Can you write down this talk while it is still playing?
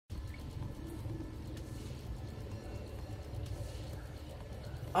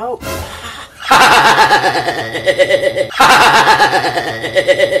Oh.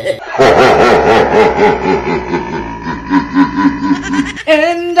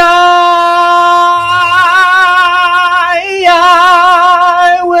 And I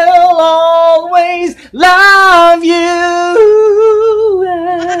will always love you.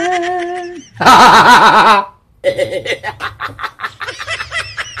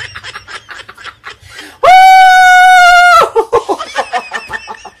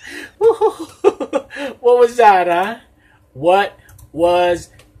 What was that, huh? What was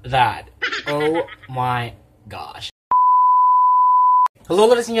that? Oh my gosh. Hello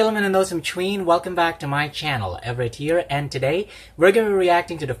ladies and gentlemen and those in between, welcome back to my channel, Everett here, and today we're going to be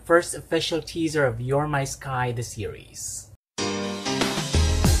reacting to the first official teaser of You're My Sky, the series.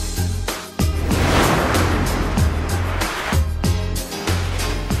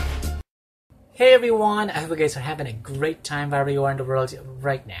 Hey everyone, I hope you guys are having a great time wherever you are in the world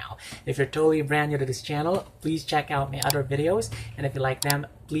right now. If you're totally brand new to this channel, please check out my other videos, and if you like them,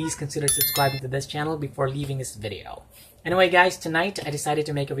 please consider subscribing to this channel before leaving this video. Anyway guys, tonight I decided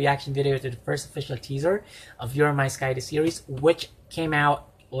to make a reaction video to the first official teaser of You're My Sky, the series, which came out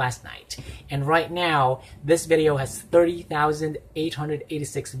last night. And right now, this video has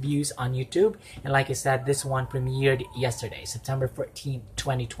 30,886 views on YouTube, and like I said, this one premiered yesterday, September 14,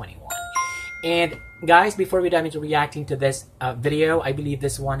 2021. And guys, before we dive into reacting to this video, I believe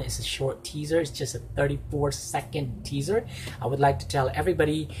this one is a short teaser. It's just a 34-second teaser. I would like to tell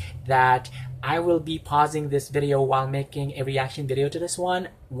everybody that I will be pausing this video while making a reaction video to this one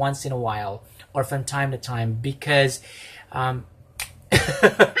once in a while or from time to time, because I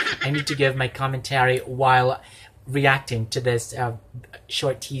need to give my commentary while reacting to this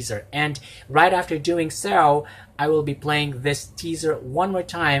short teaser. And right after doing so, I will be playing this teaser one more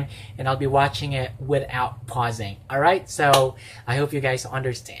time, and I'll be watching it without pausing. Alright, so I hope you guys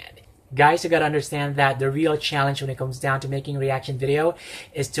understand. Guys, you gotta understand that the real challenge when it comes down to making a reaction video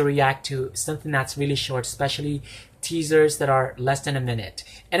is to react to something that's really short, especially teasers that are less than a minute.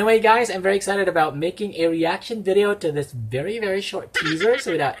 Anyway guys, I'm very excited about making a reaction video to this very, very short teaser.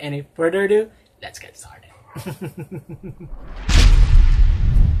 So without any further ado, let's get started.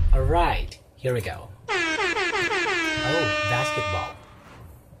 Alright, here we go. Oh, basketball.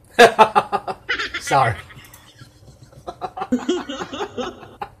 Sorry.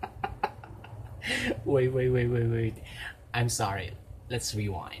 Wait. I'm sorry. Let's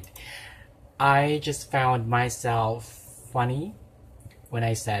rewind. I just found myself funny when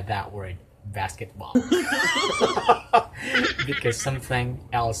I said that word, basketball. Because something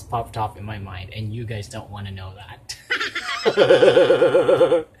else popped up in my mind, and you guys don't want to know that.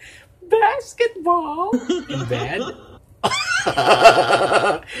 Basketball in bed?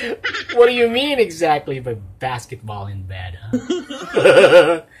 What do you mean exactly by basketball in bed,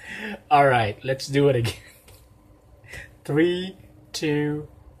 huh? Alright, let's do it again. 3, 2,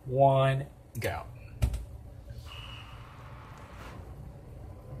 1, go.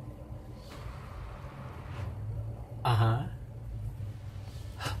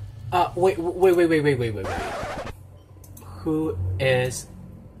 Wait. Who is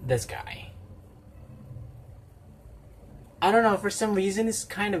this guy? I don't know, for some reason it's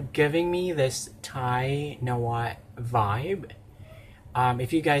kind of giving me this Thai Nawat vibe.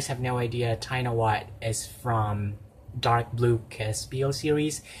 If you guys have no idea, Thai Nawat is from Dark Blue Kiss BL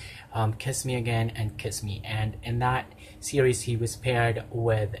series, Kiss Me Again and Kiss Me, and in that series he was paired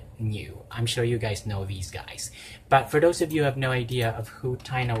with New. I'm sure you guys know these guys, but for those of you who have no idea of who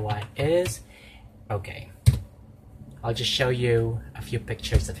Thai Nawat is, okay, I'll just show you a few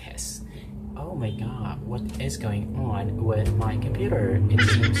pictures of his. Oh my god, what is going on with my computer?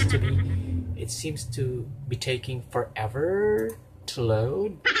 It seems to be taking forever to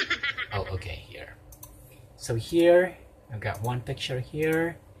load. Oh, okay, here. So here, I've got one picture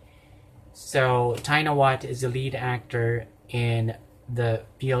here. So Thai Nawat is the lead actor in the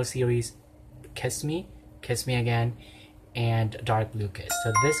BL series Kiss Me Again, and Dark Blue Kiss.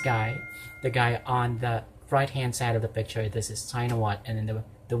 So this guy, the guy on the right hand side of the picture, this is Thai Nawat, and then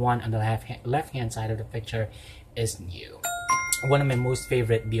the one on the left hand side of the picture is New. One of my most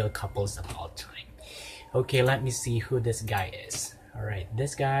favorite BL couples of all time. Okay, let me see who this guy is. Alright,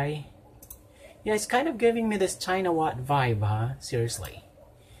 this guy. Yeah, it's kind of giving me this Thai Nawat vibe, huh? Seriously.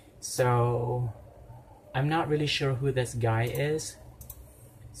 So, I'm not really sure who this guy is.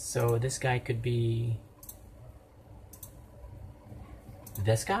 So, this guy could be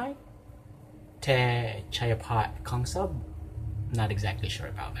this guy? Te Chayapat Kongsub? Not exactly sure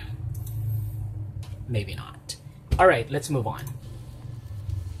about that. Maybe not. Alright, let's move on.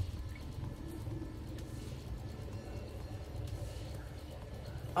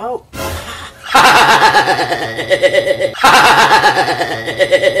 Oh.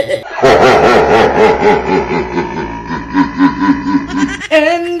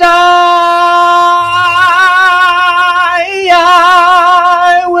 And I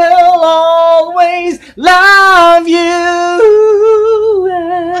will always love you.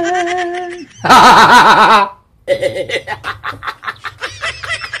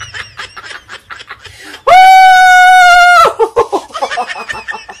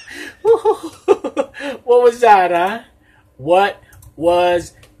 What was that, huh? What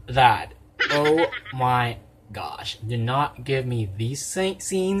was that? Oh my gosh. Do not give me these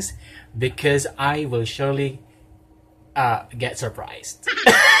scenes because I will surely get surprised.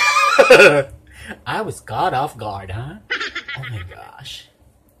 I was caught off guard, huh? Oh my gosh.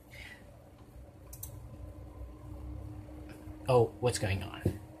 Oh, what's going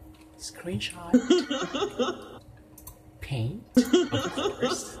on? Screenshot. Paint, of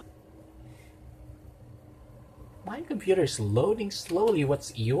course. My computer's loading slowly.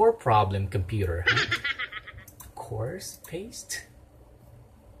 What's your problem, computer? Of course, paste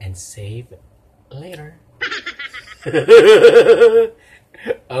and save later.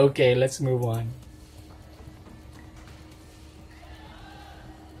 Okay, let's move on.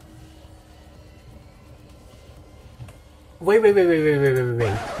 Wait.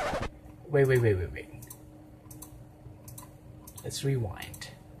 Let's rewind.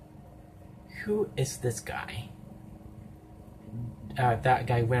 Who is this guy? That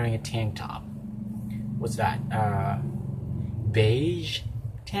guy wearing a tank top. What's that? Beige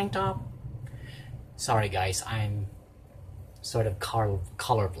tank top? Sorry guys, I'm sort of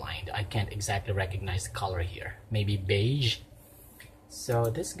colorblind. I can't exactly recognize the color here. Maybe beige. So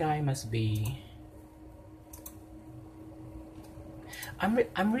this guy must be...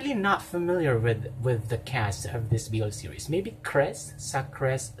 I'm really not familiar with the cast of this BL series. Maybe Chris?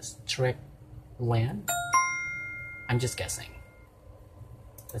 Chris Strickland? I'm just guessing.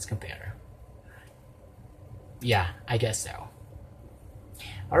 Let's compare. Yeah, I guess so.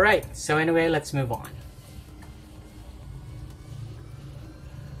 Alright, so anyway, let's move on.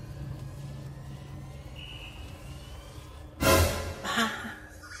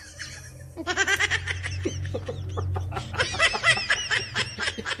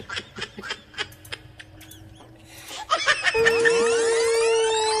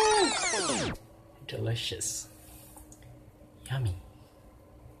 Delicious. Yummy.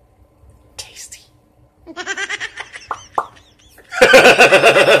 Tasty.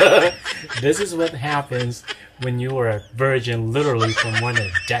 This is what happens when you were a virgin literally for more than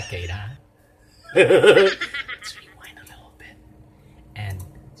a decade, huh? Let's rewind a little bit and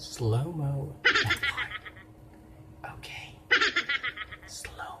slow-mo that part. Okay.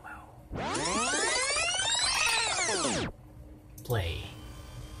 Slow-mo. Play.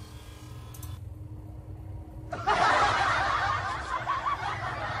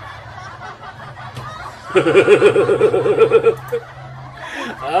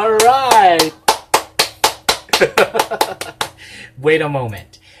 All right. Wait a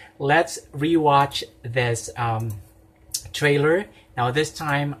moment. Let's rewatch this trailer. Now this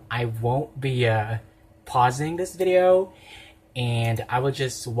time I won't be pausing this video, and I will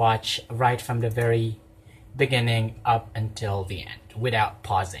just watch right from the very beginning up until the end without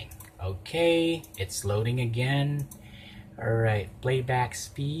pausing. Okay, it's loading again. All right, playback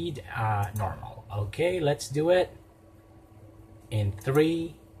speed normal. Okay, let's do it in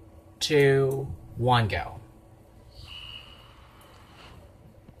 3, 2, 1, go.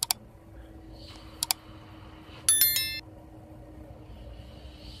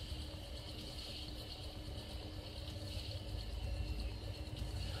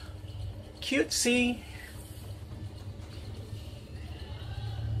 Cutesy.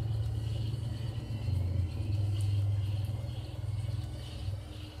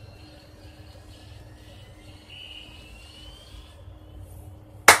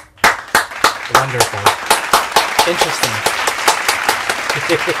 Wonderful. Interesting.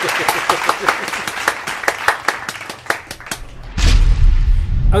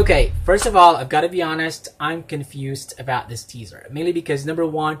 Okay, first of all, I've got to be honest, I'm confused about this teaser. Mainly because, number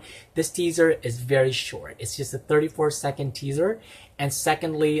one, this teaser is very short. It's just a 34-second teaser. And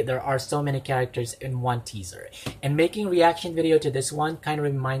secondly, there are so many characters in one teaser. And making a reaction video to this one kind of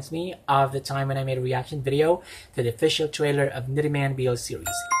reminds me of the time when I made a reaction video to the official trailer of Nidiman BL series.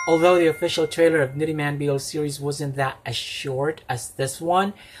 Although the official trailer of Nidiman BL series wasn't that as short as this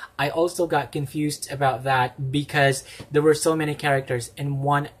one, I also got confused about that because there were so many characters in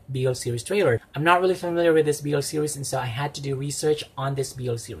one BL series trailer. I'm not really familiar with this BL series, and so I had to do research on this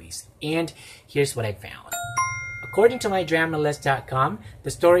BL series. And here's what I found. According to mydramalist.com,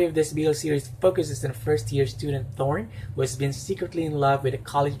 the story of this BL series focuses on first-year student Thorn, who has been secretly in love with a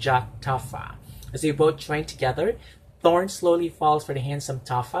college jock Tafa. As they both train together, Thorn slowly falls for the handsome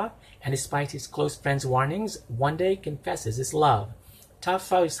Tafa, and despite his close friends' warnings, one day confesses his love.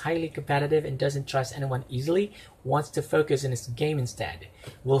 Tafa is highly competitive and doesn't trust anyone easily, wants to focus on his game instead.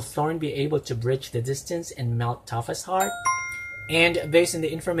 Will Thorn be able to bridge the distance and melt Tafa's heart? And based on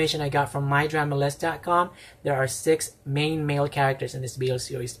the information I got from mydramalist.com, there are 6 main male characters in this BL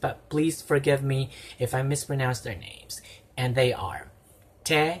series, but please forgive me if I mispronounce their names. And they are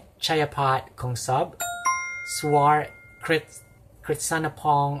Te Chayapat Kongsub, Swar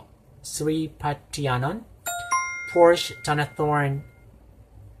Kritsanapong Sri Patianon, Porsche Tanathorn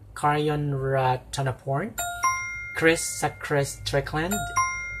Karyon Ratanaporn, Chris Sakris Trickland,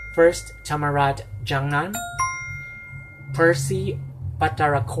 First Tamarat Jangnan, Percy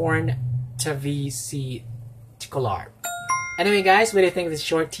Patarakorn Tavisi Tikolar. Anyway guys, what do you think of this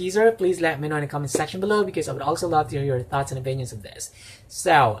short teaser? Please let me know in the comment section below, because I would also love to hear your thoughts and opinions of this.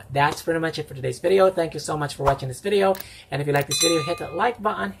 So that's pretty much it for today's video. Thank you so much for watching this video. And if you like this video, hit that like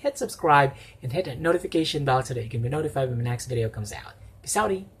button, hit subscribe, and hit that notification bell so that you can be notified when my next video comes out. Peace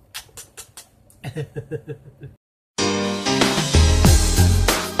out.